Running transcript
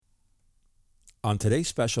On today's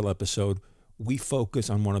special episode, we focus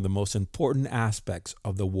on one of the most important aspects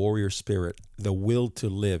of the warrior spirit, the will to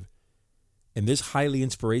live. In this highly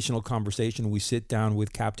inspirational conversation, we sit down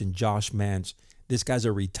with Captain Josh Mance. This guy's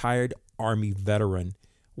a retired Army veteran,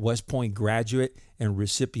 West Point graduate, and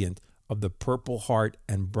recipient of the Purple Heart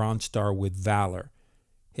and Bronze Star with Valor.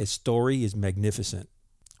 His story is magnificent.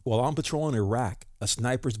 While on patrol in Iraq, a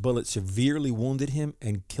sniper's bullet severely wounded him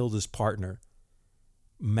and killed his partner.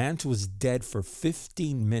 Mance was dead for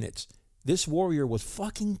 15 minutes. This warrior was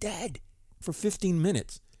fucking dead for 15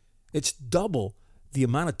 minutes. It's double the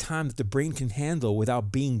amount of time that the brain can handle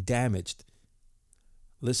without being damaged.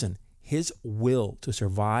 Listen, his will to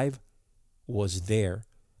survive was there,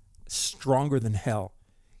 stronger than hell.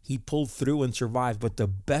 He pulled through and survived, but the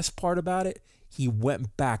best part about it, he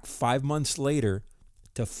went back 5 months later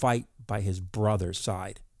to fight by his brother's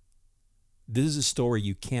side. This is a story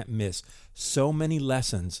you can't miss. So many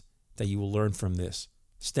lessons that you will learn from this.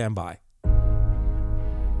 Stand by.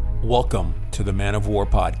 Welcome to the Man of War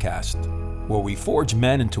podcast, where we forge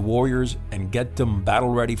men into warriors and get them battle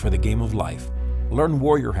ready for the game of life. Learn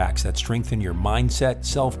warrior hacks that strengthen your mindset,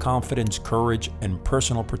 self-confidence, courage, and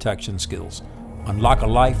personal protection skills. Unlock a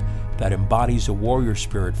life that embodies a warrior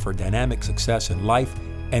spirit for dynamic success in life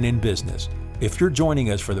and in business. If you're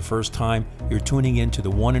joining us for the first time, you're tuning into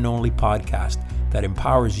the one and only podcast that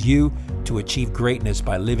empowers you to achieve greatness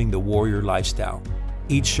by living the warrior lifestyle.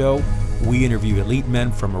 Each show, we interview elite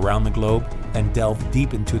men from around the globe and delve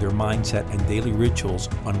deep into their mindset and daily rituals,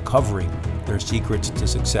 uncovering their secrets to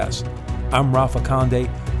success. I'm Rafa Conde,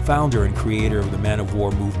 founder and creator of the Man of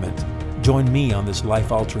War movement. Join me on this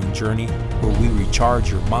life-altering journey where we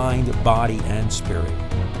recharge your mind, body, and spirit.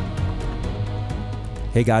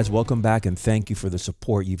 Hey guys, welcome back and thank you for the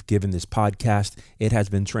support you've given this podcast. It has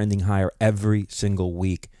been trending higher every single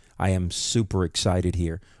week. I am super excited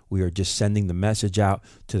here. We are just sending the message out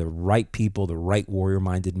to the right people, the right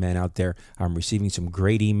warrior-minded men out there. I'm receiving some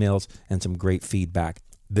great emails and some great feedback.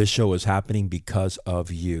 This show is happening because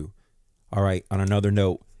of you. All right, on another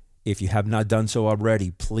note, if you have not done so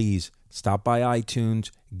already, please stop by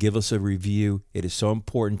iTunes, give us a review. It is so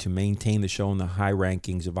important to maintain the show in the high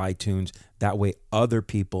rankings of iTunes. That way other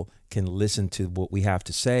people can listen to what we have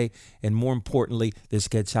to say. And more importantly, this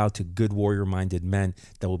gets out to good warrior-minded men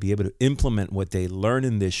that will be able to implement what they learn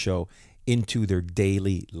in this show into their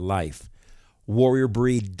daily life.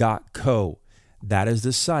 WarriorBreed.co. That is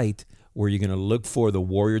the site where you're going to look for the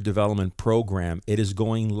Warrior Development Program. It is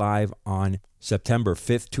going live on September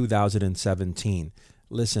 5th, 2017.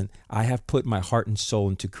 Listen, I have put my heart and soul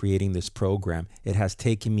into creating this program. It has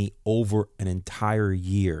taken me over an entire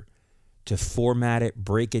year to format it,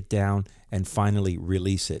 break it down, and finally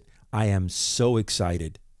release it. I am so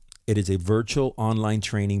excited. It is a virtual online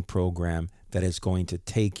training program that is going to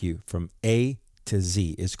take you from A to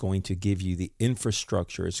Z. It's going to give you the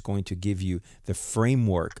infrastructure. It's going to give you the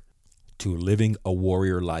framework to living a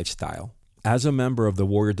warrior lifestyle. As a member of the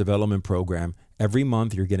Warrior Development Program, every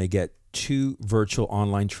month you're going to get 2 virtual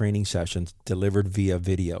online training sessions delivered via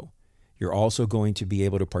video. You're also going to be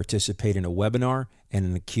able to participate in a webinar and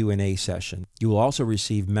in a Q&A session. You will also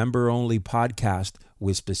receive member-only podcasts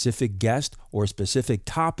with specific guests or specific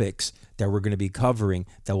topics that we're going to be covering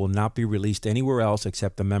that will not be released anywhere else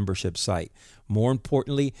except the membership site. More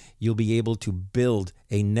importantly, you'll be able to build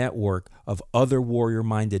a network of other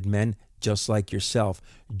warrior-minded men just like yourself,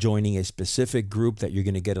 joining a specific group that you're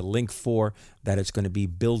going to get a link for that it's going to be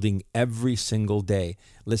building every single day.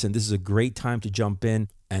 Listen, this is a great time to jump in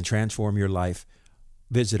and transform your life.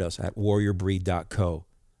 Visit us at warriorbreed.co.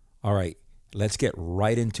 All right, let's get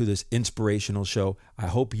right into this inspirational show. I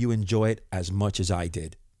hope you enjoy it as much as I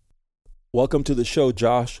did. Welcome to the show,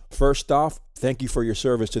 Josh. First off, thank you for your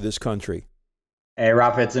service to this country. Hey,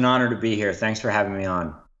 Rafa, it's an honor to be here. Thanks for having me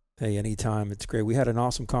on. Hey, anytime. It's great. We had an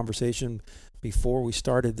awesome conversation before we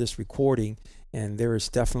started this recording, and there is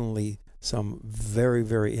definitely some very,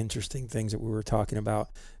 very interesting things that we were talking about.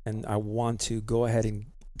 And I want to go ahead and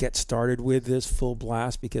get started with this full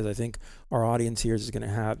blast because I think our audience here is going to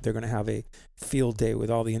have a field day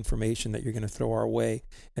with all the information that you're going to throw our way,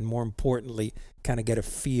 and more importantly, kind of get a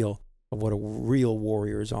feel of what a real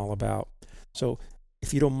warrior is all about. So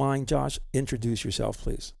if you don't mind, Josh, introduce yourself,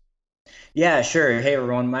 please. Yeah, sure. Hey,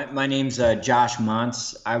 everyone. My name's Josh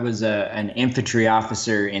Mance. I was an infantry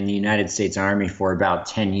officer in the United States Army for about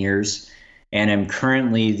 10 years, and I'm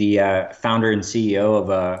currently the founder and CEO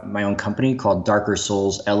of my own company called Darker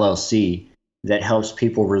Souls, LLC, that helps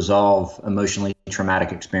people resolve emotionally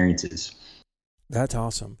traumatic experiences. That's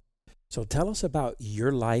awesome. So tell us about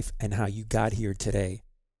your life and how you got here today.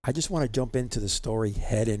 I just want to jump into the story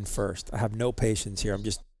head in first. I have no patience here. I'm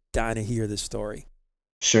just jumping right in. Tell us about your life and how you got here today. I just want to jump into the story head in first. I have no patience here. I'm just jumping right in. Tell us about your life and how you got here today. dying to hear this story.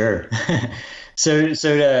 Sure. I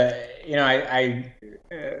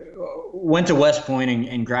went to West Point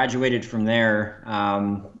and graduated from there,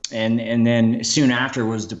 and then soon after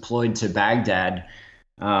was deployed to Baghdad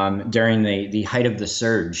during the height of the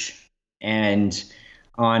surge. And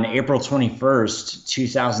on April 21st,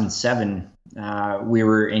 2007, we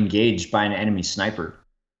were engaged by an enemy sniper.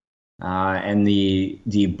 And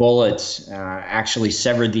the bullet actually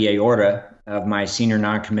severed the aorta of my senior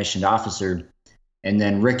non-commissioned officer, and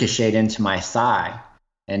then ricocheted into my thigh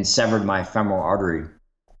and severed my femoral artery.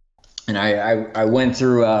 And I went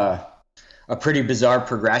through a pretty bizarre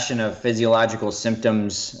progression of physiological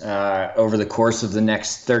symptoms over the course of the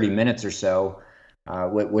next 30 minutes or so,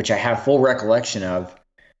 which I have full recollection of,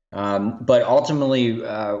 but ultimately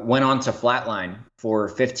went on to flatline for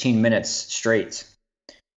 15 minutes straight.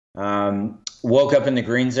 Woke up in the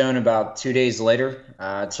green zone about 2 days later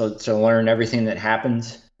to learn everything that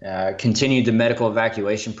happened. Continued the medical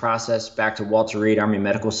evacuation process back to Walter Reed Army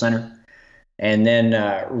Medical Center, and then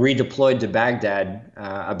redeployed to Baghdad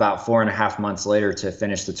about 4.5 months later to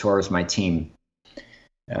finish the tour with my team.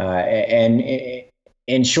 And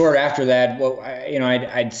in short, after that,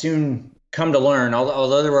 I'd soon come to learn,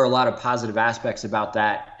 although there were a lot of positive aspects about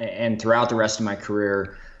that, and throughout the rest of my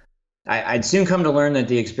career, I'd soon come to learn that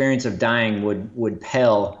the experience of dying would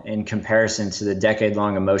pale in comparison to the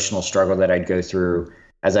decade-long emotional struggle that I'd go through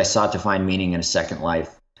as I sought to find meaning in a second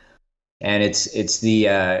life. And it's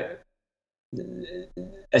the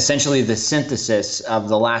essentially the synthesis of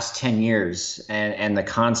the last 10 years and the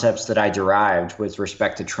concepts that I derived with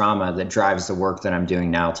respect to trauma that drives the work that I'm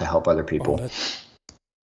doing now to help other people.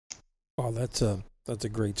 That's a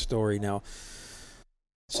great story. Now,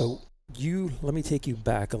 so let me take you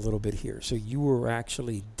back a little bit here. So you were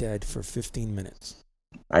actually dead for 15 minutes.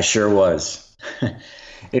 I sure was.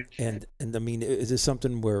 And I mean, is this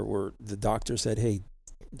something where the doctor said, hey,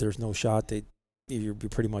 there's no shot, you're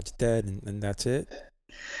pretty much dead, and that's it?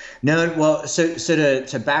 No, well, so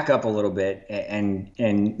to back up a little bit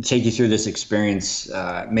and take you through this experience,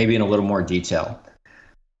 maybe in a little more detail.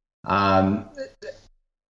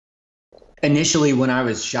 Initially, when I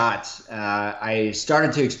was shot, I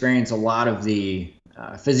started to experience a lot of the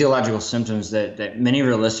physiological symptoms that many of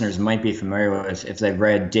your listeners might be familiar with if they've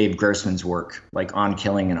read Dave Grossman's work, like On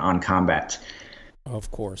Killing and On Combat. Of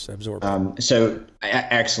course, Absorbent. So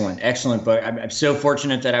excellent book. I'm so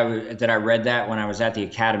fortunate that I read that when I was at the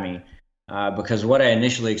academy, because what I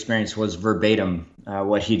initially experienced was verbatim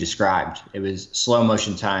what he described. It was slow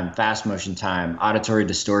motion time, fast motion time, auditory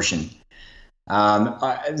distortion.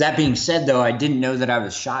 That being said, though, I didn't know that I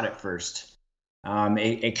was shot at first.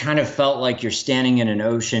 It kind of felt like you're standing in an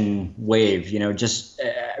ocean wave, just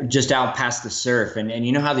out past the surf. And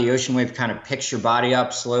you know how the ocean wave kind of picks your body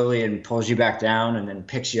up slowly and pulls you back down, and then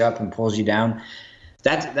picks you up and pulls you down?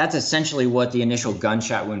 That's essentially what the initial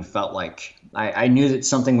gunshot wound felt like. I knew that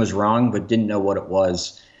something was wrong, but didn't know what it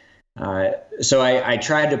was. So I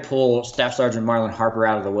tried to pull Staff Sergeant Marlon Harper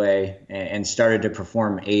out of the way and started to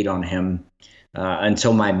perform aid on him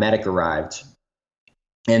until my medic arrived.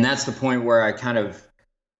 And that's the point where I kind of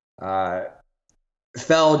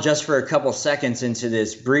fell just for a couple seconds into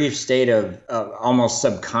this brief state of almost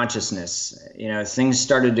subconsciousness. Things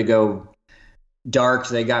started to go dark.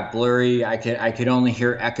 They got blurry. I could only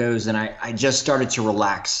hear echoes, and I just started to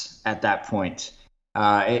relax at that point.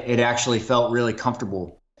 It actually felt really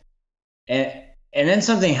comfortable. And then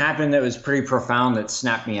something happened that was pretty profound that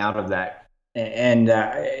snapped me out of that. And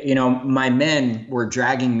my men were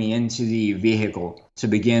dragging me into the vehicle to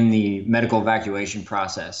begin the medical evacuation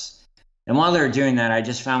process. And while they were doing that, I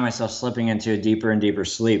just found myself slipping into a deeper and deeper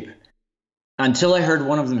sleep until I heard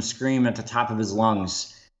one of them scream at the top of his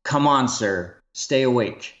lungs, "Come on, sir, stay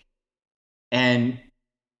awake." And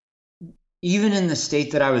even in the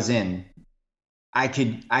state that I was in, I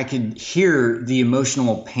could hear the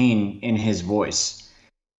emotional pain in his voice.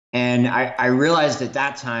 And I realized at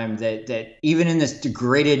that time that even in this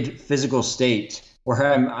degraded physical state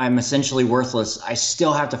where I'm essentially worthless, I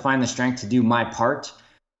still have to find the strength to do my part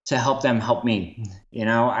to help them help me.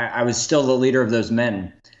 I was still the leader of those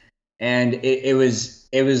men. And it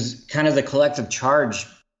was kind of the collective charge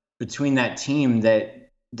between that team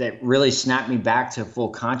that really snapped me back to full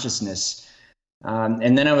consciousness.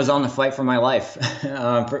 And then I was on the fight for my life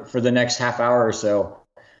for the next half hour or so.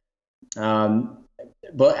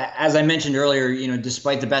 But as I mentioned earlier,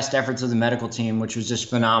 despite the best efforts of the medical team, which was just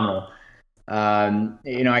phenomenal,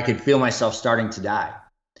 I could feel myself starting to die.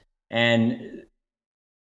 And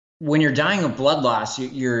when you're dying of blood loss,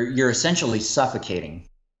 you're essentially suffocating,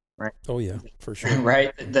 right? Oh yeah, for sure.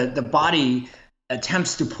 Right. The body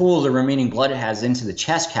attempts to pull the remaining blood it has into the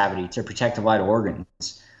chest cavity to protect the vital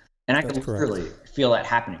organs. And I That's could correct. literally feel that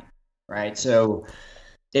happening, right? So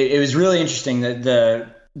it was really interesting that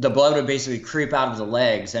the blood would basically creep out of the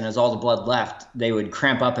legs, and as all the blood left, they would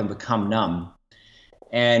cramp up and become numb.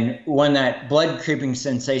 And when that blood creeping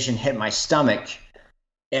sensation hit my stomach,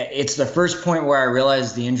 it's the first point where I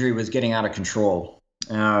realized the injury was getting out of control.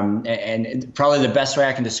 And probably the best way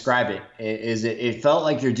I can describe it is it felt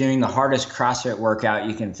like you're doing the hardest CrossFit workout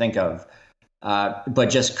you can think of, but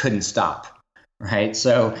just couldn't stop, right?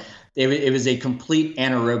 So it was a complete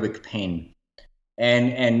anaerobic pain.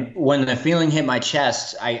 And when the feeling hit my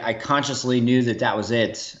chest, I consciously knew that that was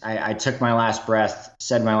it. I took my last breath,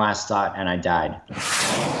 said my last thought, and I died.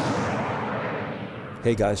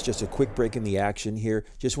 Hey guys, just a quick break in the action here.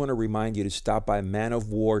 Just want to remind you to stop by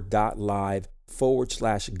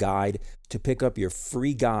manofwar.live/guide to pick up your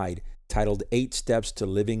free guide titled 8 Steps to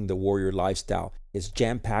Living the Warrior Lifestyle. It's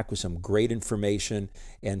jam-packed with some great information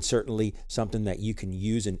and certainly something that you can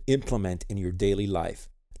use and implement in your daily life.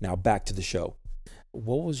 Now back to the show.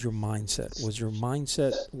 What was your mindset? Was your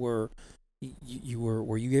mindset were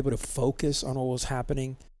you able to focus on what was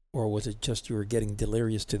happening? Or was it just you were getting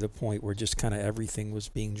delirious to the point where just kind of everything was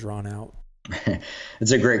being drawn out?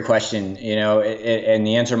 It's a great question, and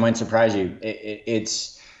the answer might surprise you.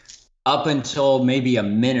 It's up until maybe a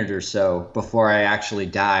minute or so before I actually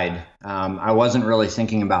died. I wasn't really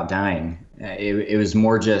thinking about dying. It was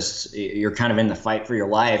more just you're kind of in the fight for your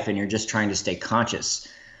life and you're just trying to stay conscious.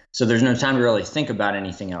 So there's no time to really think about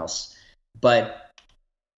anything else. But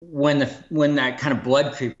when that kind of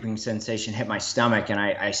blood creeping sensation hit my stomach and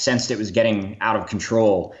I sensed it was getting out of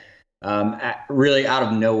control, really out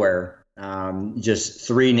of nowhere, just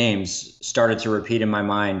 3 names started to repeat in my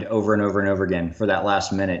mind over and over and over again for that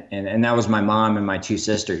last minute. And that was my mom and my 2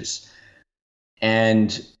 sisters.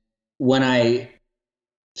 And when I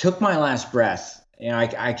took my last breath,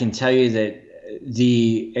 I can tell you that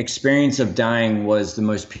the experience of dying was the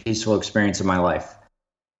most peaceful experience of my life.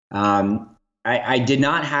 I did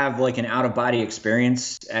not have like an out of body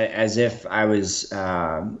experience as if I was,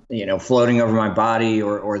 floating over my body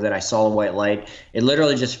or that I saw a white light. It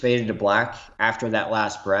literally just faded to black after that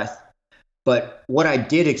last breath. But what I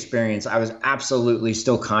did experience, I was absolutely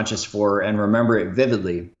still conscious for and remember it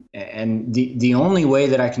vividly. And the only way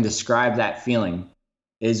that I can describe that feeling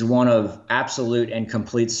is one of absolute and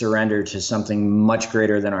complete surrender to something much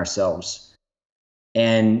greater than ourselves.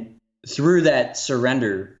 And through that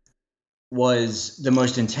surrender was the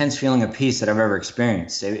most intense feeling of peace that I've ever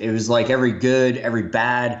experienced. It was like every good, every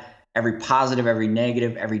bad, every positive, every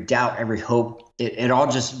negative, every doubt, every hope, it all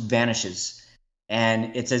just vanishes.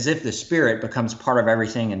 And it's as if the spirit becomes part of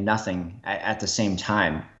everything and nothing at the same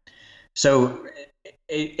time. So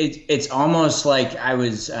it's almost like I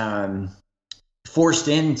was forced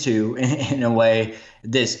into, in a way,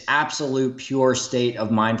 this absolute pure state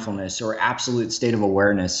of mindfulness or absolute state of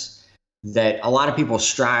awareness that a lot of people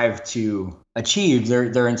strive to achieve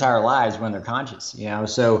their entire lives when they're conscious,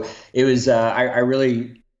 So it was, I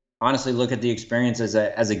really honestly look at the experience as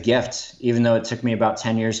a gift, even though it took me about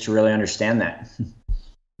 10 years to really understand that.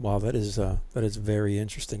 Wow, that is very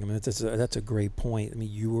interesting. I mean, that's a great point. I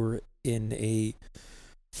mean, you were in a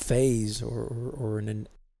phase or in a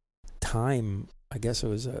time, I guess it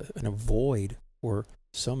was in a void where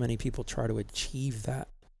so many people try to achieve that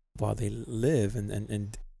while they live,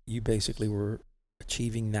 and you basically were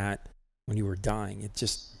achieving that when you were dying. It's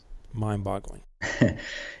just mind-boggling.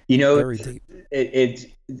 Very deep.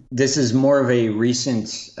 This is more of a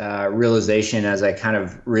recent realization as I kind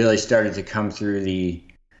of really started to come through the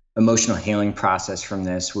emotional healing process from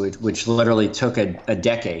this, which literally took a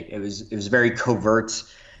decade. It was very covert.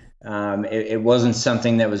 It wasn't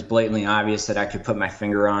something that was blatantly obvious that I could put my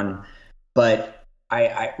finger on, but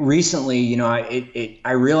I recently,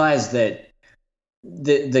 I realized that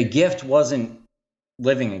the gift wasn't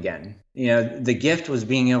living again. The gift was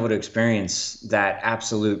being able to experience that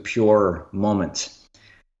absolute pure moment.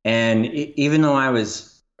 And even though I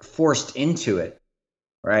was forced into it,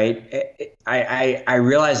 right, I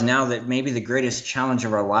realize now that maybe the greatest challenge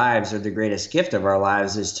of our lives or the greatest gift of our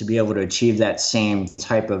lives is to be able to achieve that same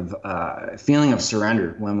type of feeling of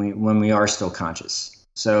surrender when we are still conscious.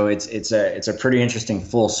 So it's a pretty interesting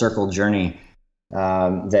full circle journey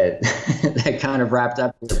that kind of wrapped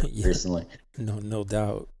up recently. No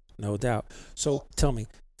doubt. So tell me,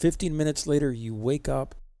 15 minutes later, you wake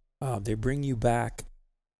up, they bring you back,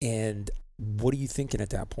 and what are you thinking at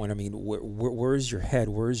that point? I mean, where is your head?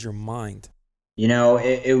 Where is your mind?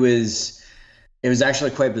 It was It was actually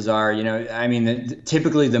quite bizarre. I mean,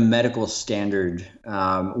 typically the medical standard,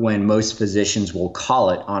 when most physicians will call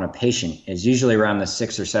it on a patient, is usually around the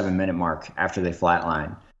 6 or 7 minute mark after they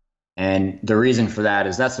flatline. And the reason for that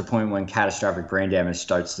is that's the point when catastrophic brain damage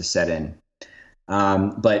starts to set in.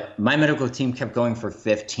 But my medical team kept going for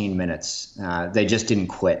 15 minutes. They just didn't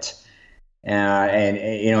quit. And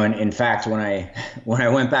in fact, when I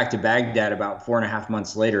went back to Baghdad about 4.5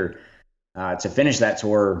 months later, to finish that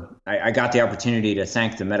tour, I got the opportunity to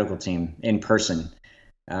thank the medical team in person.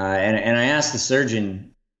 And I asked the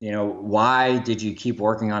surgeon, why did you keep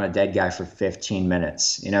working on a dead guy for 15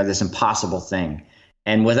 minutes? This impossible thing.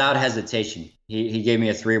 And without hesitation, he gave me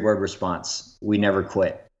a 3-word response: "We never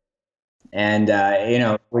quit." And,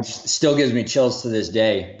 which still gives me chills to this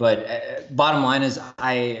day. But bottom line is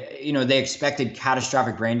they expected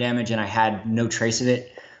catastrophic brain damage and I had no trace of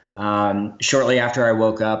it. Shortly after I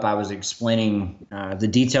woke up, I was explaining the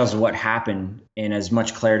details of what happened in as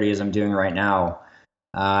much clarity as I'm doing right now.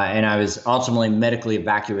 And I was ultimately medically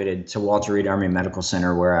evacuated to Walter Reed Army Medical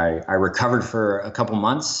Center, where I recovered for a couple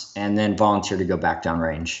months and then volunteered to go back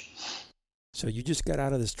downrange. So you just got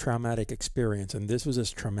out of this traumatic experience, and this was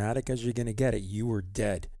as traumatic as you're going to get it. You were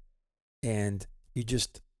dead. And you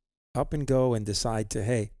just up and go and decide to,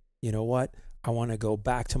 hey, you know what? I want to go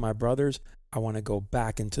back to my brothers. I want to go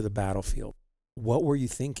back into the battlefield. What were you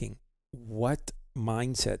thinking? What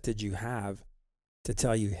mindset did you have to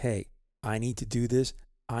tell you, hey, I need to do this.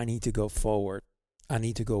 I need to go forward. I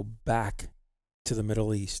need to go back to the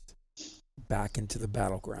Middle East, back into the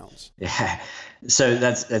battlegrounds? Yeah. So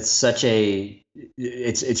that's it's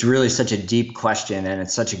really such a deep question, and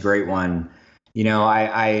it's such a great one.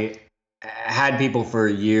 I had people for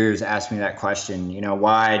years ask me that question,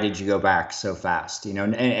 why did you go back so fast?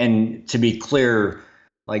 And to be clear,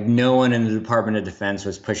 like, no one in the Department of Defense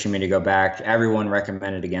was pushing me to go back. Everyone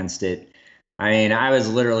recommended against it. I mean, I was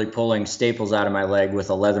literally pulling staples out of my leg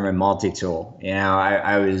with a Leatherman multi-tool.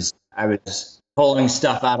 I was pulling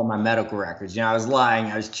stuff out of my medical records. I was lying,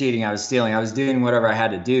 I was cheating, I was stealing, I was doing whatever I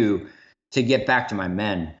had to do to get back to my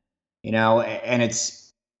men. And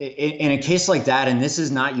it's in a case like that, and this is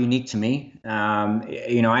not unique to me.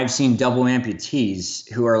 I've seen double amputees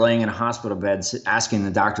who are laying in a hospital bed asking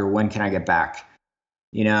the doctor, when can I get back?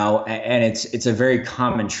 And it's a very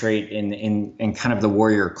common trait in kind of the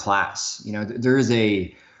warrior class. There is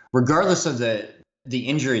regardless of the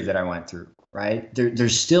injury that I went through, right?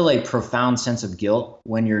 There's still a profound sense of guilt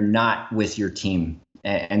when you're not with your team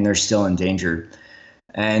and they're still in danger.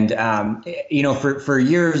 And, for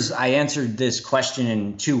years, I answered this question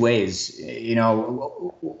in 2 ways.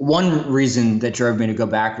 One reason that drove me to go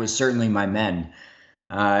back was certainly my men.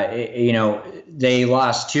 They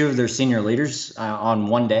lost 2 of their senior leaders on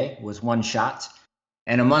one day with 1 shot.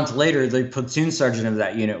 And a month later, the platoon sergeant of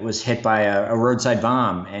that unit was hit by a roadside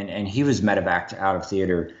bomb, and he was medevaced out of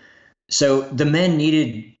theater. So the men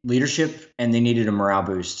needed leadership, and they needed a morale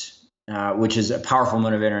boost, which is a powerful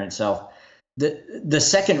motivator in itself. The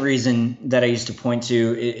second reason that I used to point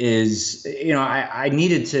to is, I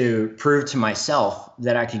needed to prove to myself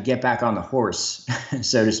that I could get back on the horse,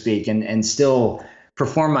 so to speak, and still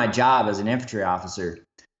perform my job as an infantry officer.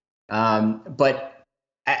 But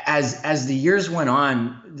as the years went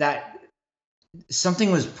on, that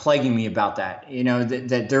something was plaguing me about that.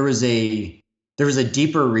 That there was a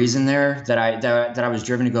deeper reason there that I was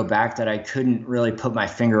driven to go back that I couldn't really put my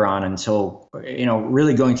finger on until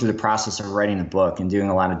really going through the process of writing the book and doing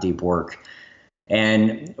a lot of deep work.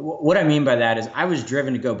 And what I mean by that is I was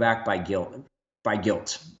driven to go back by guilt.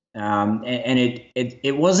 And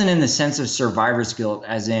it wasn't in the sense of survivor's guilt,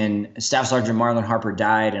 as in Staff Sergeant Marlon Harper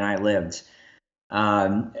died and I lived.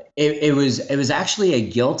 It was actually a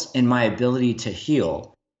guilt in my ability to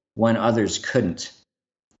heal when others couldn't.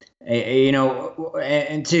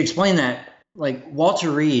 And to explain that, like,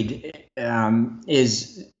 Walter Reed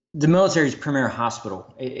is the military's premier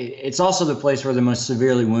hospital. It's also the place where the most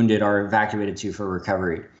severely wounded are evacuated to for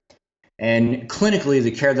recovery. And clinically,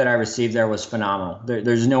 the care that I received there was phenomenal.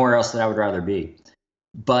 There's nowhere else that I would rather be.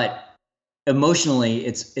 But emotionally,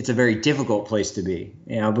 it's a very difficult place to be,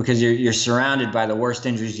 because you're surrounded by the worst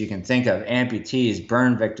injuries you can think of: amputees,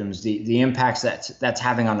 burn victims, the impacts that's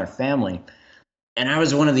having on their family. And I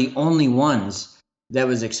was one of the only ones that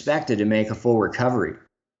was expected to make a full recovery,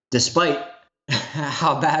 despite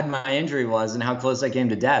how bad my injury was and how close I came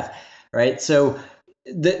to death, right? So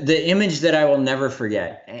the image that I will never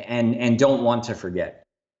forget and don't want to forget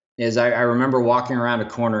is I remember walking around a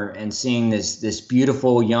corner and seeing this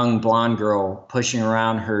beautiful young blonde girl pushing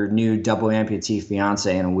around her new double amputee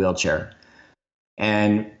fiance in a wheelchair.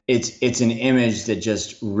 And it's an image that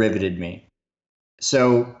just riveted me.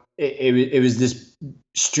 So it was this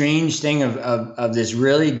strange thing of this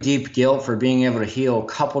really deep guilt for being able to heal,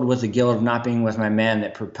 coupled with the guilt of not being with my man,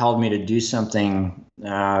 that propelled me to do something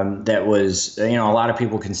that was, a lot of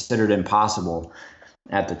people considered impossible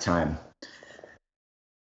at the time.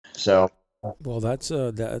 So, well, that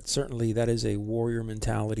certainly, that is a warrior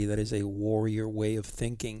mentality. That is a warrior way of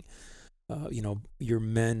thinking. Your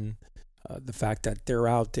men, the fact that they're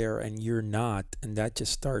out there and you're not, and that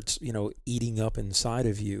just starts, eating up inside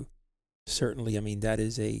of you. Certainly, I mean, that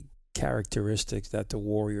is a characteristic that the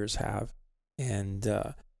warriors have. And,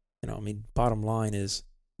 bottom line is,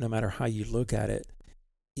 no matter how you look at it,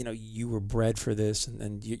 you were bred for this,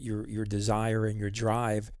 and your desire and your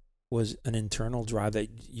drive was an internal drive that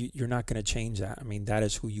you're not going to change that. I mean, that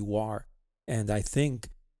is who you are. And I think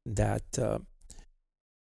that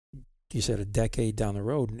you said a decade down the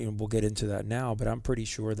road, we'll get into that now, but I'm pretty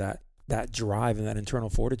sure that that drive and that internal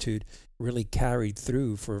fortitude really carried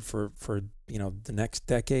through for the next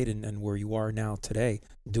decade and where you are now today,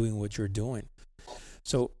 doing what you're doing.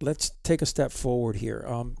 So let's take a step forward here.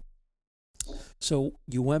 So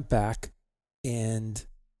you went back, and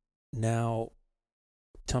now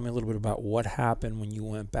tell me a little bit about what happened when you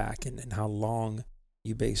went back, and how long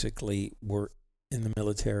you basically were in the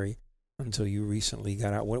military until you recently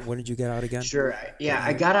got out. When did you get out again? Sure. Yeah,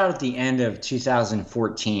 I got out at the end of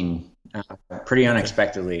 2014, pretty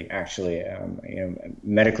unexpectedly, actually.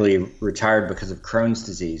 Medically retired because of Crohn's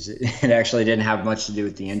disease. It actually didn't have much to do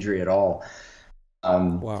with the injury at all.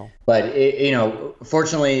 Wow. But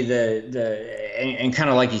fortunately, and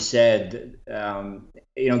kind of like you said,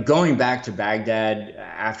 going back to Baghdad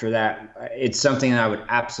after that, it's something I would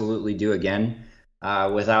absolutely do again,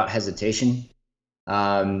 without hesitation.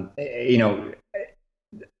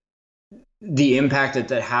 The impact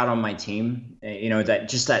that had on my team,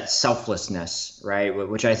 that selflessness, right?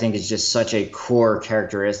 Which I think is just such a core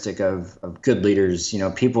characteristic of good leaders,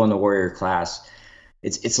 people in the warrior class.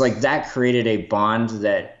 It's like that created a bond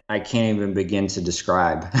that I can't even begin to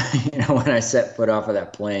describe. When I set foot off of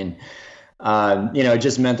that plane, it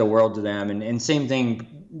just meant the world to them. And same thing,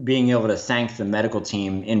 being able to thank the medical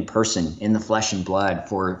team in person, in the flesh and blood,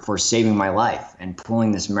 for saving my life and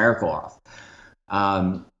pulling this miracle off.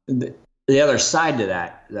 The other side to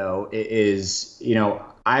that, though, is,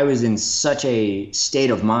 I was in such a state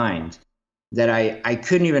of mind that I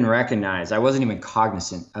couldn't even recognize, I wasn't even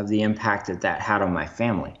cognizant of the impact that had on my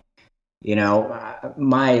family.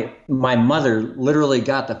 My mother literally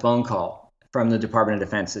got the phone call from the Department of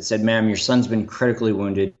Defense that said, "Ma'am, your son's been critically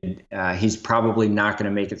wounded. He's probably not going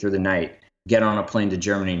to make it through the night. Get on a plane to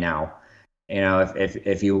Germany now.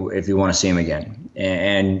 If you want to see him again."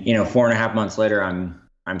 And 4.5 months later,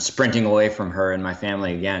 I'm sprinting away from her and my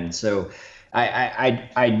family again. So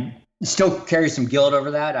I still carry some guilt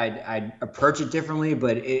over that. I'd approach it differently,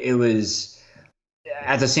 but it was,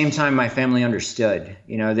 at the same time, my family understood.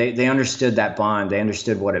 They understood that bond. They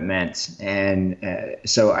understood what it meant, and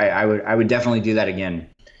so I would definitely do that again.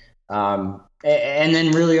 And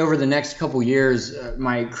then, really, over the next couple years,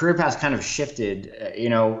 my career path kind of shifted.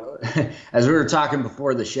 As we were talking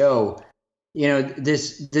before the show,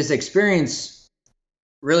 this experience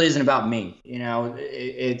really isn't about me.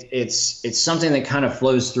 It's something that kind of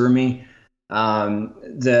flows through me.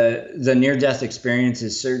 The near-death experience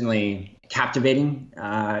is certainly captivating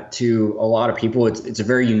to a lot of people. It's a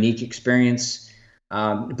very unique experience,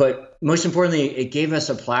 but most importantly, it gave us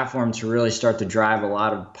a platform to really start to drive a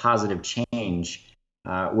lot of positive change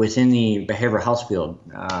within the behavioral health field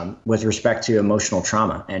with respect to emotional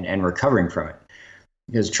trauma and recovering from it.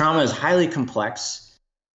 Because trauma is highly complex.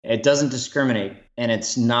 It doesn't discriminate, and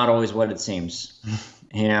it's not always what it seems.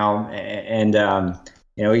 We can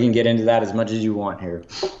get into that as much as you want here.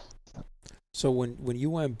 So when you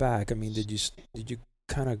went back, I mean, did you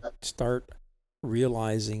kind of start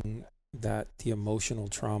realizing that the emotional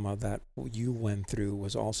trauma that you went through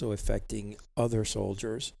was also affecting other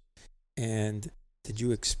soldiers? And did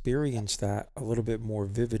you experience that a little bit more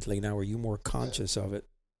vividly now? Were you more conscious of it?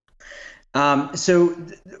 So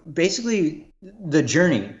basically, the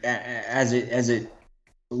journey as it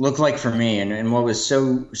looked like for me, and what was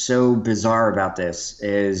so bizarre about this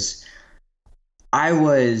is, I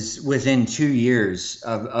was within 2 years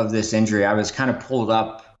of this injury. I was kind of pulled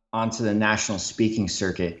up onto the national speaking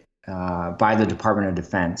circuit by the Department of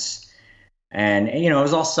Defense. And, it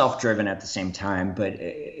was all self-driven at the same time, but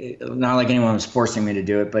not like anyone was forcing me to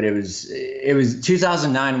do it. But it was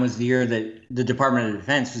 2009 was the year that the Department of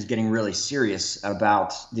Defense was getting really serious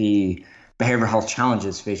about the behavioral health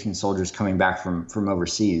challenges facing soldiers coming back from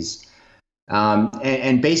overseas.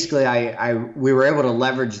 And basically, we were able to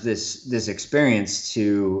leverage this experience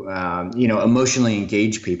to emotionally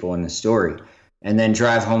engage people in the story, and then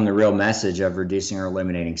drive home the real message of reducing or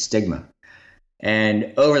eliminating stigma.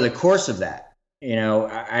 And over the course of that,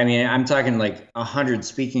 I mean, I'm talking like 100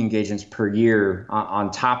 speaking engagements per year on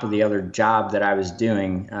top of the other job that I was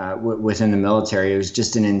doing within the military. It was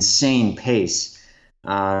just an insane pace.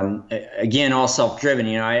 Again, all self-driven.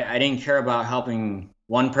 I didn't care about helping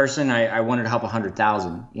one person. I wanted to help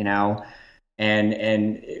 100,000.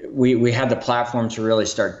 And we had the platform to really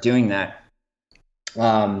start doing that.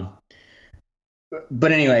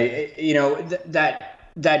 But anyway,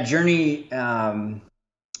 that journey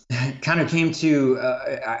kind of came to.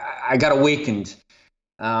 I got awakened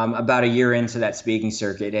about a year into that speaking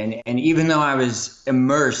circuit, and even though I was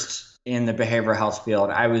immersed in the behavioral health field,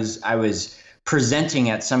 I was presenting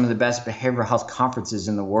at some of the best behavioral health conferences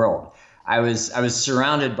in the world. I was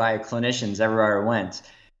surrounded by clinicians everywhere I went,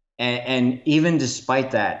 and even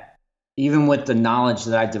despite that, even with the knowledge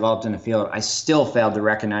that I developed in the field, I still failed to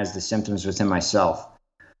recognize the symptoms within myself.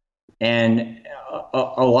 And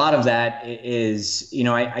a lot of that is,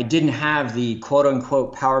 I didn't have the quote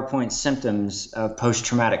unquote PowerPoint symptoms of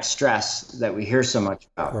post-traumatic stress that we hear so much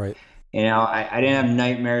about. Right. I didn't have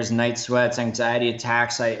nightmares, night sweats, anxiety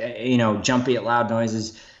attacks, jumpy at loud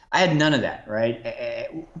noises. I had none of that,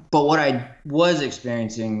 right? But what I was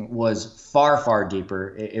experiencing was far, far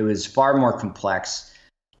deeper. It was far more complex.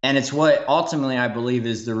 And it's what ultimately I believe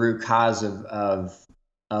is the root cause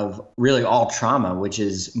of really all trauma, which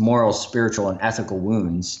is moral, spiritual, and ethical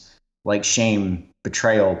wounds like shame,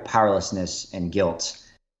 betrayal, powerlessness, and guilt.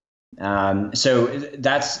 So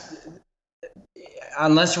that's,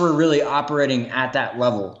 unless we're really operating at that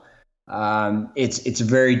level, it's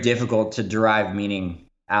very difficult to derive meaning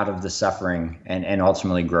out of the suffering and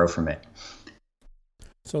ultimately grow from it.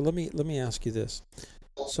 So let me ask you this.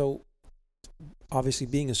 So obviously,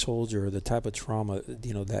 being a soldier, the type of trauma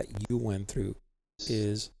that you went through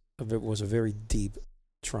was a very deep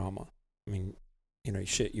trauma. I mean,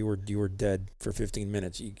 you were dead for 15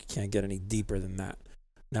 minutes. You can't get any deeper than that.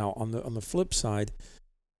 Now, on the flip side,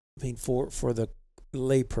 I mean, for the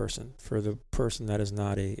lay person, for the person that is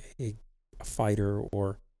not a fighter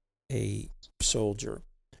or a soldier,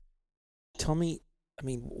 tell me, I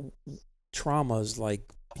mean, traumas like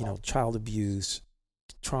child abuse,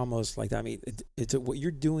 traumas like that. I mean, it's what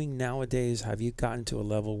you're doing nowadays. Have you gotten to a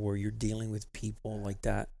level where you're dealing with people like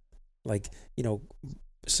that, like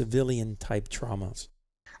civilian type traumas?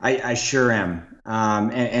 I sure am,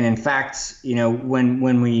 and in fact,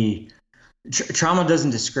 when we trauma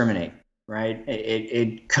doesn't discriminate, right?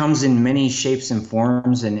 It comes in many shapes and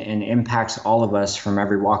forms and impacts all of us from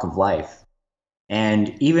every walk of life.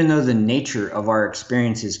 And even though the nature of our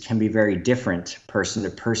experiences can be very different person to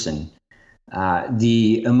person,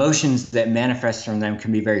 the emotions that manifest from them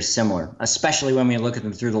can be very similar, especially when we look at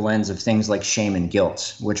them through the lens of things like shame and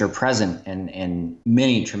guilt, which are present in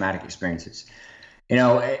many traumatic experiences.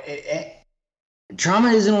 Trauma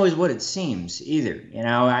isn't always what it seems either.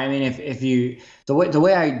 I mean, if you, the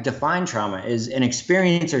way I define trauma is an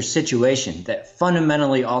experience or situation that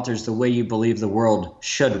fundamentally alters the way you believe the world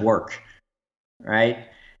should work, right?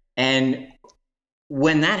 And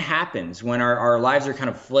when that happens, when our lives are kind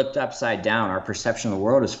of flipped upside down, our perception of the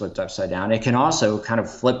world is flipped upside down, it can also kind of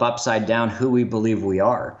flip upside down who we believe we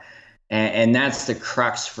are. And that's the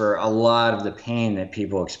crux for a lot of the pain that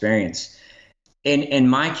people experience. In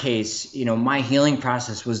my case, my healing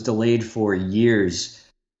process was delayed for years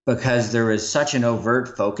because there was such an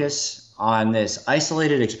overt focus on this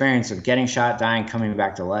isolated experience of getting shot, dying, coming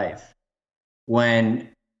back to life. When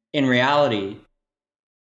in reality,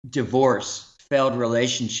 divorce, failed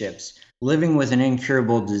relationships, living with an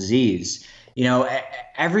incurable disease,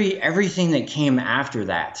 everything that came after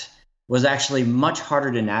that was actually much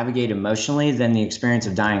harder to navigate emotionally than the experience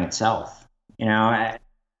of dying itself.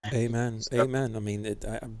 Amen. Amen. I mean,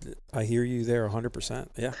 I hear you there 100%.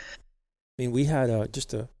 Yeah. I mean, we had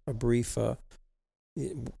just a brief, I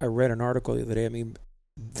read an article the other day. I mean,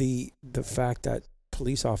 the fact that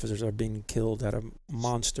police officers are being killed at a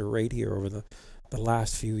monster rate here over the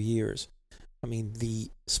last few years. I mean, the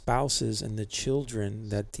spouses and the children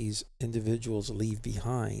that these individuals leave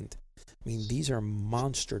behind, I mean, these are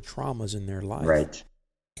monster traumas in their life. Right.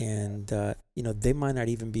 And, they might not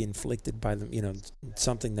even be inflicted by them,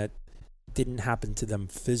 something that didn't happen to them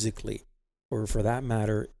physically, or for that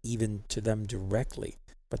matter, even to them directly.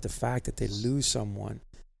 But the fact that they lose someone,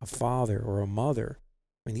 a father or a mother,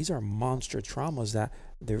 I mean, these are monster traumas that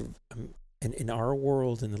in our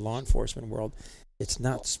world, in the law enforcement world, it's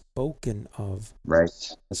not spoken of Right.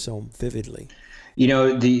 so vividly. You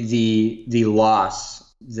know, the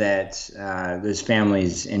loss that those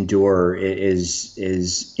families endure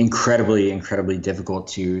is incredibly difficult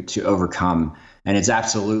to overcome, and it's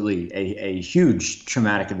absolutely a huge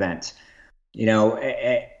traumatic event. You know,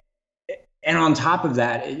 and on top of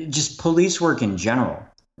that, just police work in general,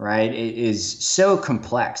 right, it is so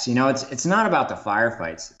complex. You know, it's not about the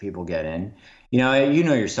firefights that people get in. You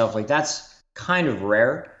know yourself, like that's kind of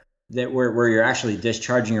rare that where you're actually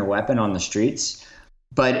discharging your weapon on the streets.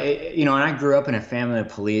 But and I grew up in a family of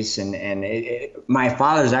police, and my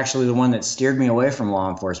father's actually the one that steered me away from law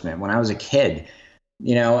enforcement when I was a kid.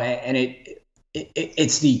 And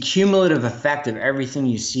it's the cumulative effect of everything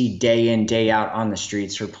you see day in, day out on the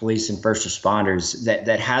streets for police and first responders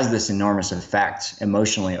that has this enormous effect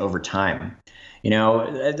emotionally over time.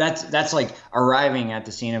 That's like arriving at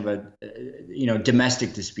the scene of a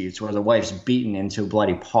domestic disputes where the wife's beaten into a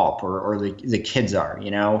bloody pulp, or the kids are,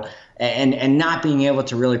 and not being able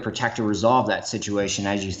to really protect or resolve that situation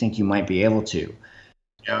as you think you might be able to.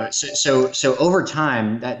 So over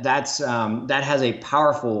time, that has a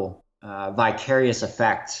powerful vicarious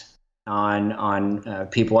effect on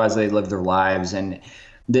people as they live their lives. And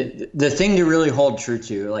the thing to really hold true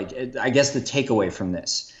to, I guess the takeaway from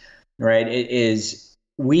this, right, it is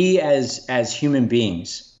we as human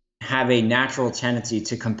beings have a natural tendency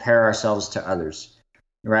to compare ourselves to others,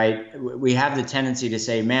 right? We have the tendency to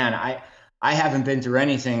say, man, I haven't been through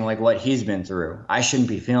anything like what he's been through. I shouldn't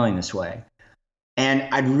be feeling this way. And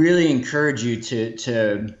I'd really encourage you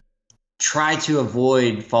to try to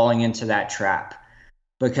avoid falling into that trap,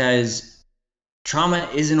 because trauma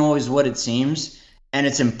isn't always what it seems. And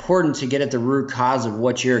it's important to get at the root cause of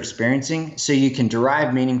what you're experiencing so you can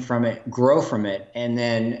derive meaning from it, grow from it, and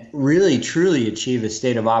then really, truly achieve a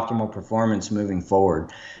state of optimal performance moving forward.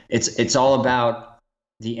 It's all about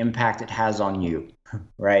the impact it has on you,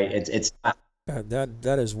 right? It's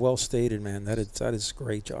that is well stated, man. That is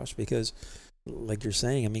great, Josh, because like you're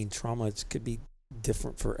saying, I mean, trauma could be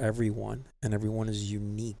different for everyone, and everyone is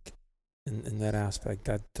unique in that aspect.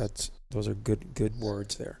 Those are good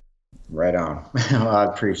words there. Right on. I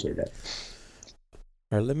appreciate that.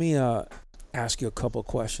 All right, let me ask you a couple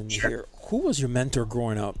questions here. Who was your mentor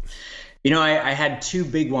growing up? I had two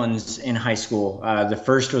big ones in high school. The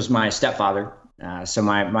first was my stepfather. So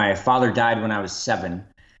my father died when I was 7.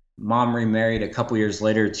 Mom remarried a couple years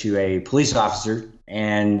later to a police officer.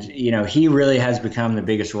 And, he really has become the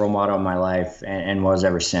biggest role model in my life, and was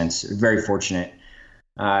ever since. Very fortunate.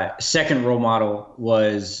 Second role model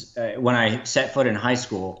was when I set foot in high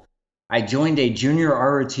school, I joined a junior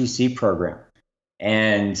ROTC program.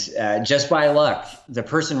 And just by luck, the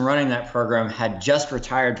person running that program had just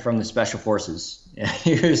retired from the Special Forces.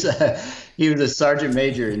 He was a sergeant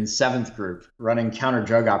major in 7th Group, running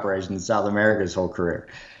counter-drug operations in South America his whole career.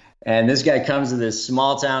 And this guy comes to this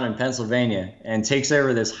small town in Pennsylvania and takes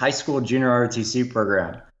over this high school junior ROTC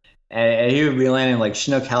program. And he would be landing like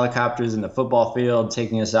Chinook helicopters in the football field,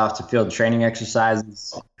 taking us off to field training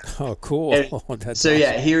exercises. Oh, cool. That's awesome.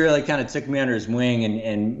 Yeah, he really kind of took me under his wing.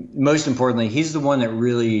 And most importantly, he's the one that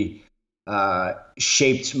really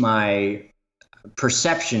shaped my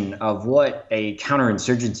perception of what a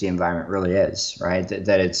counterinsurgency environment really is, right?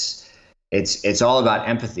 That it's all about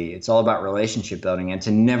empathy. It's all about relationship building, and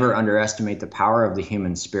to never underestimate the power of the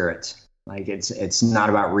human spirit. Like it's not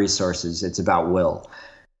about resources. It's about will.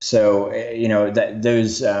 So,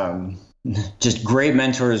 those just great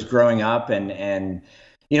mentors growing up, and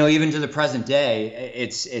even to the present day,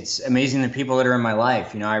 it's amazing the people that are in my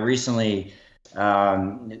life. I recently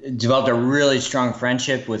developed a really strong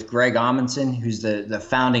friendship with Greg Amundsen, who's the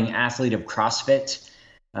founding athlete of CrossFit.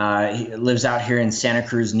 He lives out here in Santa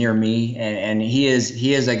Cruz near me, and he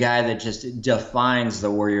is a guy that just defines the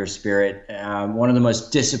warrior spirit. One of the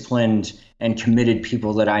most disciplined and committed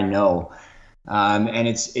people that I know. And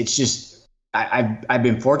it's just I've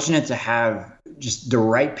been fortunate to have just the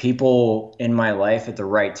right people in my life at the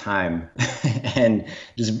right time, and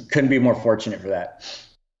just couldn't be more fortunate for that.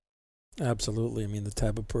 Absolutely. I mean, the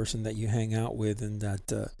type of person that you hang out with, and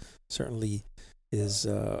that certainly is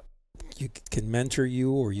you can mentor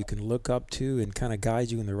you, or you can look up to, and kind of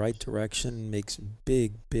guide you in the right direction, makes it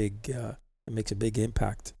makes a big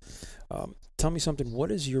impact. Tell me something.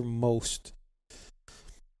 What is your most?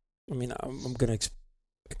 I mean, I'm going to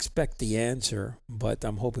expect the answer, but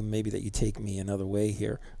I'm hoping maybe that you take me another way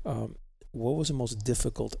here. What was the most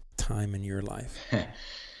difficult time in your life?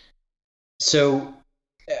 So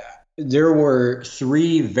there were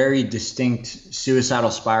 3 very distinct suicidal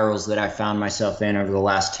spirals that I found myself in over the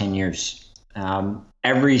last 10 years.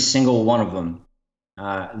 every single one of them,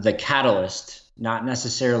 the catalyst, not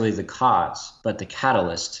necessarily the cause, but the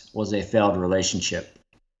catalyst was a failed relationship.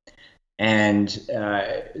 And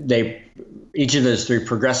each of those three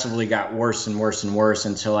progressively got worse and worse and worse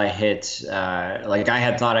until I hit, like I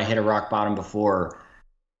had thought I hit a rock bottom before,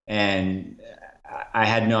 and I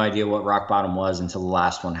had no idea what rock bottom was until the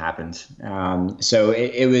last one happened. So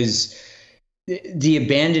it was the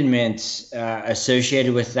abandonment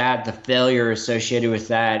associated with that, the failure associated with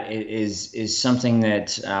that is something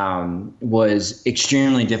that was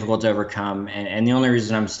extremely difficult to overcome. And the only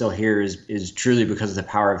reason I'm still here is truly because of the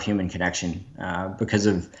power of human connection, because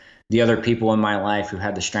of the other people in my life who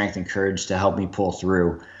had the strength and courage to help me pull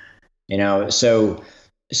through.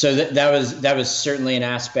 So that was certainly an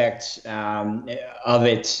aspect of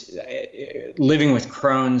it. Living with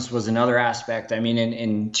Crohn's was another aspect. I mean,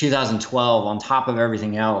 in 2012, on top of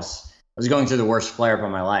everything else, I was going through the worst flare up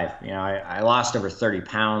of my life. I lost over 30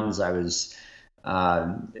 pounds. I was,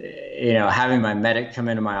 having my medic come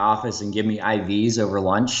into my office and give me IVs over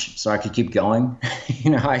lunch so I could keep going.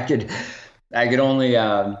 I could only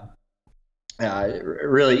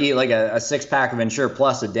really eat like a 6-pack of Ensure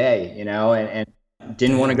Plus a day, and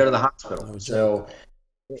didn't want to go to the hospital. So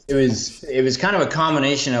it was kind of a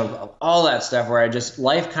combination of all that stuff where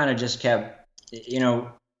life kind of just kept,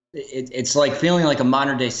 it's like feeling like a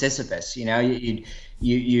modern day Sisyphus.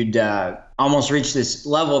 You'd almost reach this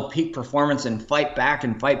level of peak performance and fight back,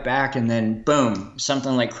 and then boom,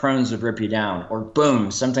 something like Crohn's would rip you down, or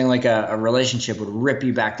boom, something like a relationship would rip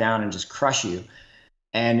you back down and just crush you.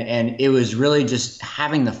 And it was really just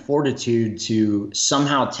having the fortitude to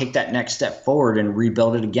somehow take that next step forward and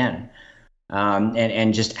rebuild it again.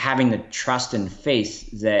 And just having the trust and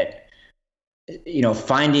faith that,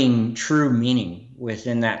 finding true meaning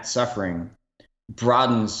within that suffering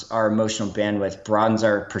broadens our emotional bandwidth, broadens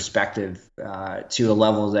our perspective to a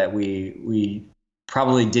level that we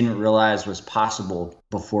probably didn't realize was possible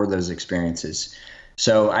before those experiences.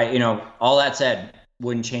 So all that said,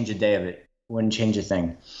 wouldn't change a day of it. Wouldn't change a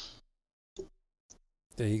thing.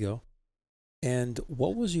 There you go. And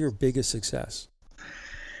what was your biggest success?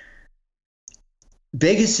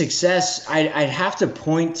 Biggest success, I'd have to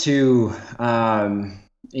point to,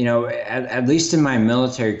 at least in my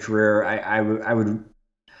military career, I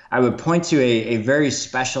would point to a very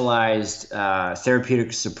specialized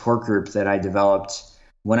therapeutic support group that I developed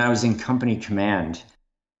when I was in company command.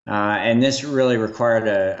 And this really required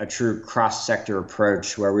a true cross-sector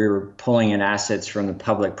approach where we were pulling in assets from the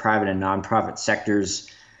public, private, and nonprofit sectors.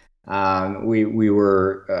 We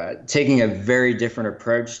were taking a very different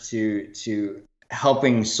approach to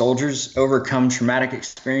helping soldiers overcome traumatic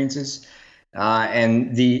experiences.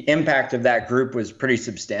 And the impact of that group was pretty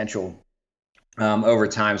substantial over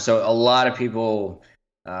time. So a lot of people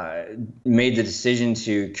made the decision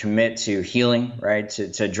to commit to healing, right?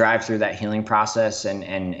 To drive through that healing process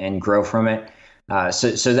and grow from it.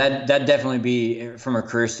 So that'd definitely be, from a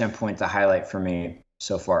career standpoint, the highlight for me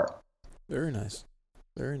so far. Very nice.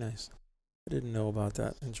 Very nice. I didn't know about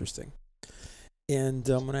that. Interesting. And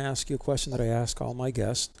I'm going to ask you a question that I ask all my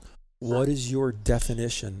guests. What is your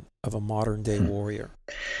definition of a modern day warrior?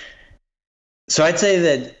 So I'd say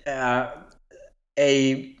that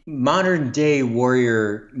a modern day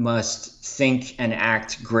warrior must think and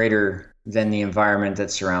act greater than the environment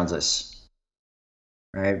that surrounds us,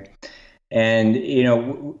 right? And,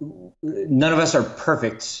 none of us are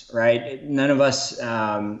perfect, right? None of us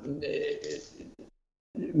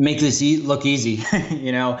make this look easy.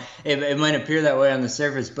 It might appear that way on the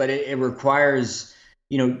surface, but it requires,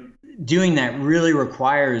 doing that really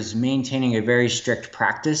requires maintaining a very strict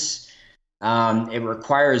practice. It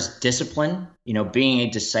requires discipline, being a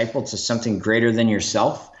disciple to something greater than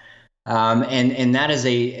yourself. And that is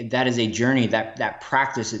a journey. That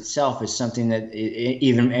practice itself is something that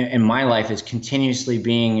even in my life is continuously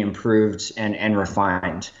being improved and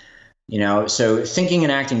refined. So thinking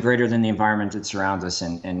and acting greater than the environment that surrounds us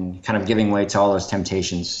and kind of giving way to all those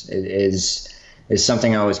temptations is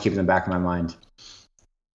something I always keep in the back of my mind.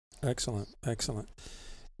 Excellent.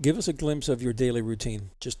 Give us a glimpse of your daily routine.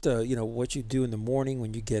 Just, what you do in the morning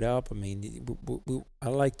when you get up. I mean, I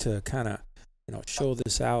like to kind of, show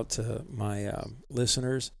this out to my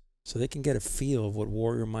listeners so they can get a feel of what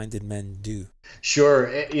warrior-minded men do. Sure.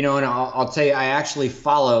 And I'll tell you, I actually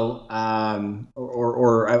follow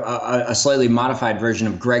or a slightly modified version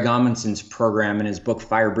of Greg Amundsen's program in his book,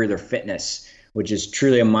 Fire Breather Fitness, which is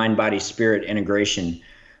truly a mind, body, spirit integration.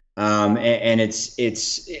 And it's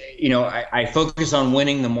I focus on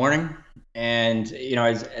winning the morning. And,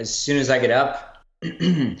 as soon as I get up,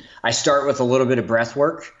 I start with a little bit of breath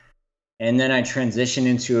work. And then I transition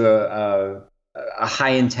into a a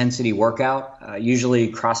high intensity workout, usually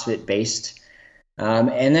CrossFit based.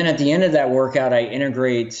 And then at the end of that workout, I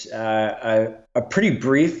integrate a pretty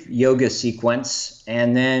brief yoga sequence,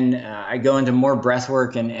 and then I go into more breath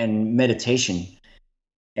work and meditation.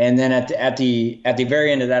 And then at the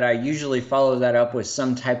very end of that, I usually follow that up with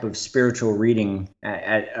some type of spiritual reading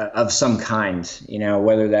of some kind.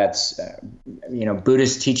 Whether that's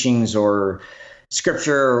Buddhist teachings or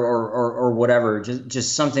scripture or whatever,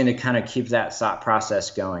 just something to kind of keep that thought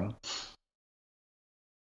process going.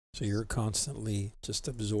 So you're constantly just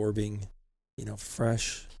absorbing,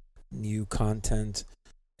 fresh, new content,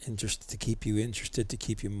 to keep you interested, to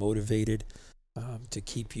keep you motivated, to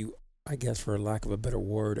keep you, I guess, for lack of a better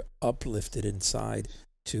word, uplifted inside,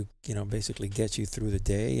 to, basically get you through the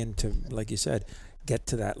day and to, like you said, get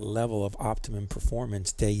to that level of optimum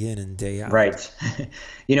performance day in and day out. Right.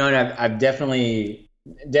 And I've definitely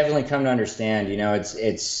come to understand,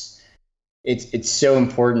 it's so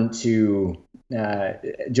important to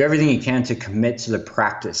do everything you can to commit to the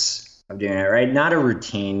practice of doing it, right? Not a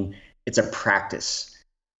routine, it's a practice.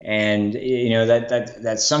 And,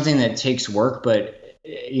 that's something that takes work, but,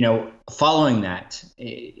 following that,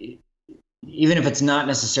 even if it's not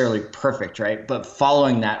necessarily perfect, right? But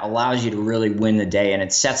following that allows you to really win the day, and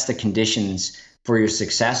it sets the conditions for your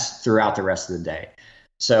success throughout the rest of the day.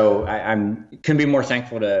 So I couldn't be more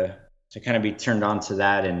thankful to kind of be turned on to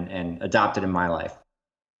that and adopt it in my life.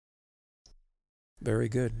 Very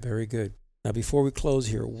good. Very good. Now, before we close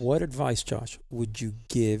here, what advice, Josh, would you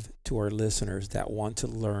give to our listeners that want to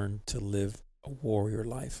learn to live a warrior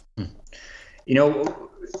life?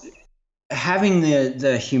 Having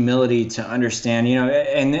the humility to understand,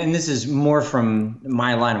 and this is more from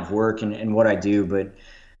my line of work and what I do, but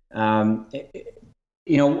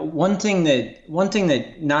one thing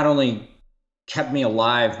that not only kept me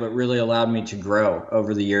alive, but really allowed me to grow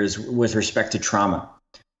over the years with respect to trauma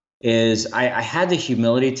is I had the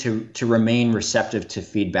humility to remain receptive to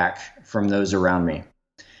feedback from those around me.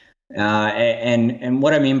 And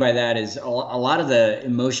what I mean by that is a lot of the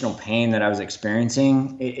emotional pain that I was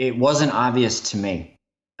experiencing, it wasn't obvious to me.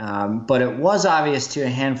 But it was obvious to a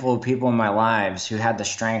handful of people in my lives who had the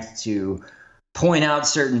strength to point out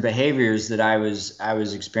certain behaviors that I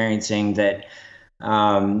was experiencing that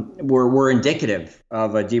were indicative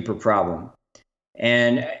of a deeper problem.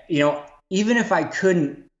 And, even if I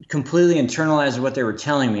couldn't completely internalize what they were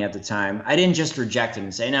telling me at the time, I didn't just reject it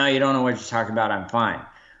and say, no, you don't know what you're talking about, I'm fine.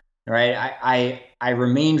 Right? I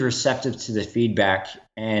remained receptive to the feedback,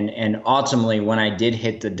 and ultimately when I did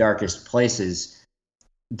hit the darkest places,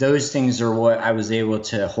 those things are what I was able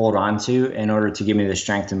to hold on to in order to give me the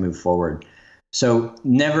strength to move forward. So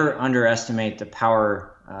never underestimate the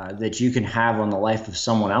power that you can have on the life of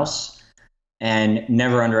someone else, and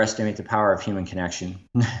never underestimate the power of human connection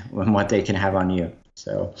and what they can have on you.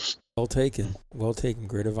 So well taken.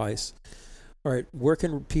 Great advice. All right, where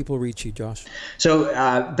can people reach you, Josh? So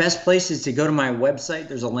best place is to go to my website.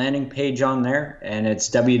 There's a landing page on there, and it's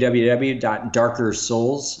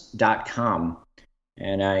www.darkersouls.com.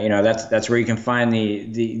 And that's where you can find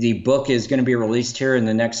the book is going to be released here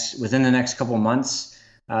within the next couple of months.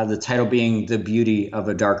 The title being "The Beauty of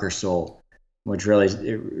a Darker Soul," which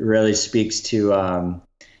really speaks to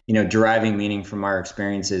deriving meaning from our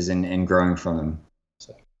experiences and growing from them.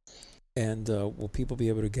 And will people be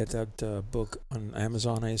able to get that book on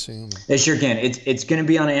Amazon, I assume? They sure can. It's going to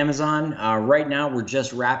be on Amazon. Right now, we're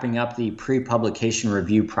just wrapping up the pre-publication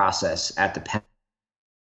review process at the Pen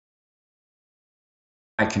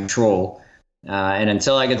I control. And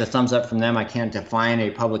until I get the thumbs up from them, I can't define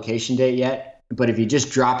a publication date yet. But if you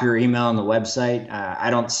just drop your email on the website, I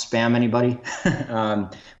don't spam anybody.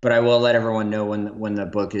 But I will let everyone know when the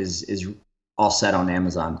book is all set on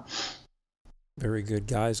Amazon. Very good.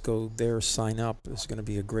 Guys, go there, sign up. It's going to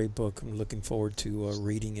be a great book. I'm looking forward to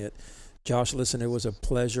reading it. Josh, listen, it was a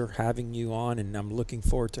pleasure having you on, and I'm looking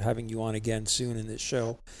forward to having you on again soon in this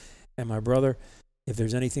show. And my brother, if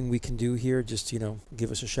there's anything we can do here, just, give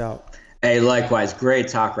us a shout. Hey, likewise. Great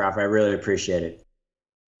talk, Ralph. I really appreciate it.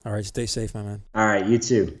 All right, stay safe, my man. All right, you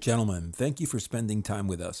too. Gentlemen, thank you for spending time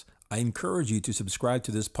with us. I encourage you to subscribe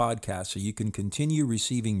to this podcast so you can continue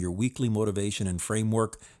receiving your weekly motivation and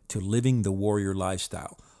framework to living the warrior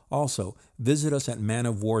lifestyle. Also, visit us at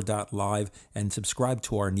manofwar.live and subscribe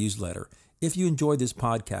to our newsletter. If you enjoy this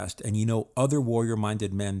podcast and you know other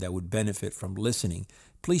warrior-minded men that would benefit from listening,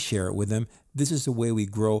 please share it with them. This is the way we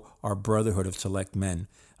grow our brotherhood of select men.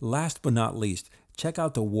 Last but not least, check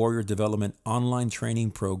out the Warrior Development online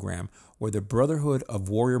training program, where the brotherhood of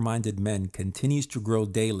warrior-minded men continues to grow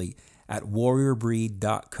daily at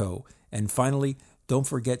warriorbreed.co. And finally, don't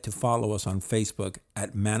forget to follow us on Facebook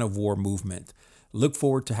at Man of War Movement. Look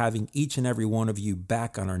forward to having each and every one of you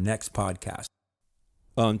back on our next podcast.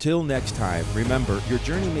 Until next time, remember, your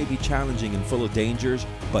journey may be challenging and full of dangers,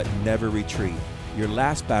 but never retreat. Your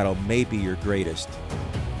last battle may be your greatest.